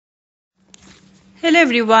Hello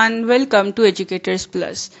everyone, welcome to Educators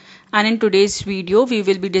Plus and in today's video we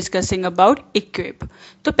will be discussing about EQUIP.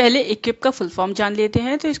 तो पहले EQUIP का full form जान लेते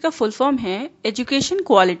हैं। तो इसका फुल फॉर्म है education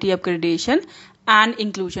quality upgradation and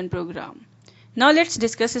inclusion programme. Now let's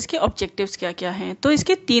discuss इसके ऑब्जेक्टिव्स क्या क्या हैं। तो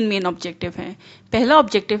इसके तीन मेन ऑब्जेक्टिव हैं। पहला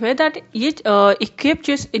ऑब्जेक्टिव है दैट ये इक्विप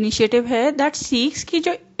जो इनिशिएटिव है दैट सीक्स की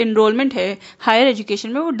जो इनरोलमेंट है हायर एजुकेशन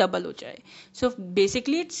में वो डबल हो जाए। So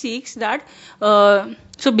basically it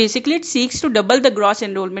seeks to double the gross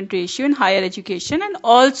enrolment ratio in higher education and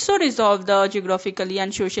also resolve the geographically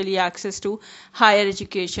and socially access to hire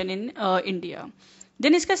education in India.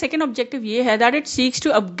 Then इसका second objective ये है that it seeks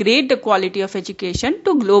to upgrade the quality of education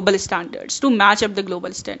to global standards, to match up the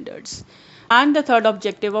global standards. And the third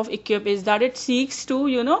objective of EQUIP is that it seeks to,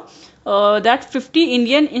 that 50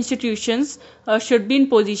 Indian institutions should be in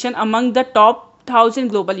position among the top 1,000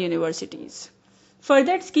 global universities.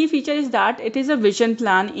 Further, its key feature is that it is a vision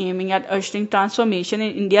plan aiming at ushering transformation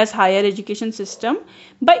in India's higher education system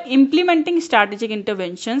by implementing strategic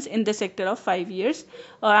interventions in the sector of 5 years.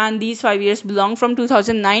 And these 5 years belong from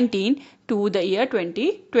 2019 to the year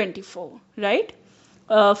 2024, right?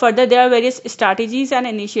 Further, there are various strategies and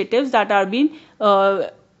initiatives that are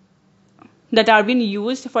being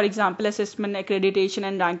used, for example, assessment, accreditation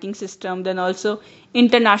and ranking system, then also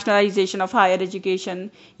internationalization of higher education,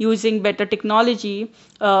 using better technology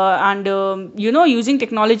using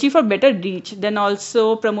technology for better reach, then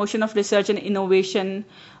also promotion of research and innovation,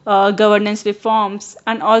 governance reforms,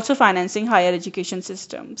 and also financing higher education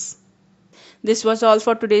systems. This was all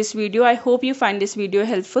for today's video. I hope you find this video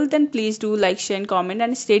helpful. Then please do like, share and comment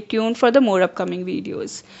and stay tuned for the more upcoming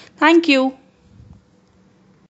videos. Thank you.